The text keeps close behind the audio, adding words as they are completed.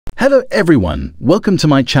Hello everyone, welcome to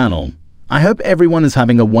my channel. I hope everyone is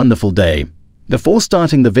having a wonderful day. Before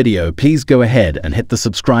starting the video, please go ahead and hit the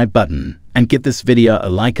subscribe button and give this video a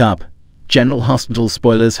like up. General Hospital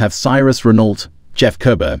spoilers have Cyrus Renault, Jeff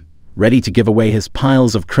Kober, ready to give away his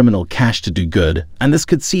piles of criminal cash to do good, and this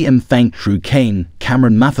could see him thank Drew Kane,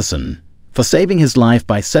 Cameron Matheson, for saving his life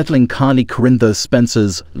by settling Carly Corinthos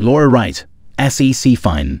Spencer's Laura Wright SEC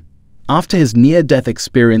fine. After his near-death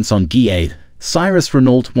experience on D8, Cyrus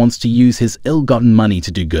Renault wants to use his ill-gotten money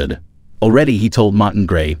to do good. Already he told Martin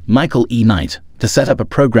Gray, Michael E. Knight, to set up a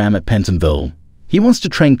program at Pentonville. He wants to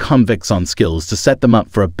train convicts on skills to set them up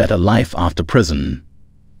for a better life after prison.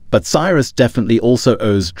 But Cyrus definitely also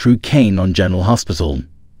owes Drew Kane on General Hospital.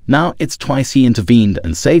 Now it's twice he intervened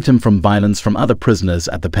and saved him from violence from other prisoners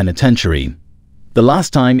at the penitentiary. The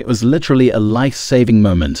last time it was literally a life-saving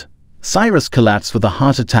moment. Cyrus collapsed with a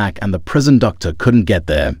heart attack and the prison doctor couldn't get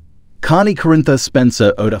there. Carly Corinthos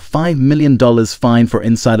Spencer owed a $5 million fine for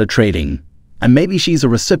insider trading, and maybe she's a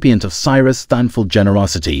recipient of Cyrus' thankful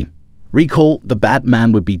generosity. Recall, the bad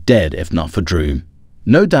man would be dead if not for Drew.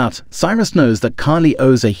 No doubt, Cyrus knows that Carly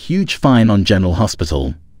owes a huge fine on General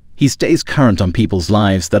Hospital. He stays current on people's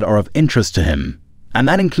lives that are of interest to him, and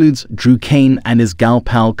that includes Drew Kane and his gal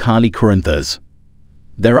pal Carly Corinthos.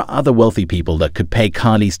 There are other wealthy people that could pay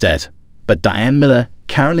Carly's debt, but Diane Miller,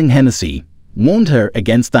 Carolyn Hennessy, warned her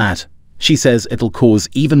against that. She says it'll cause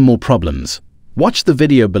even more problems. Watch the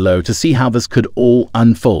video below to see how this could all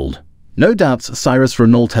unfold. No doubt Cyrus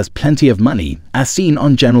Renault has plenty of money, as seen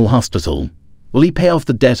on General Hospital. Will he pay off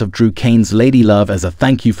the debt of Drew Kane's lady love as a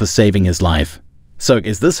thank you for saving his life? So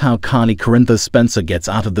is this how Carly Corinthos Spencer gets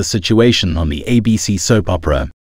out of the situation on the ABC soap opera?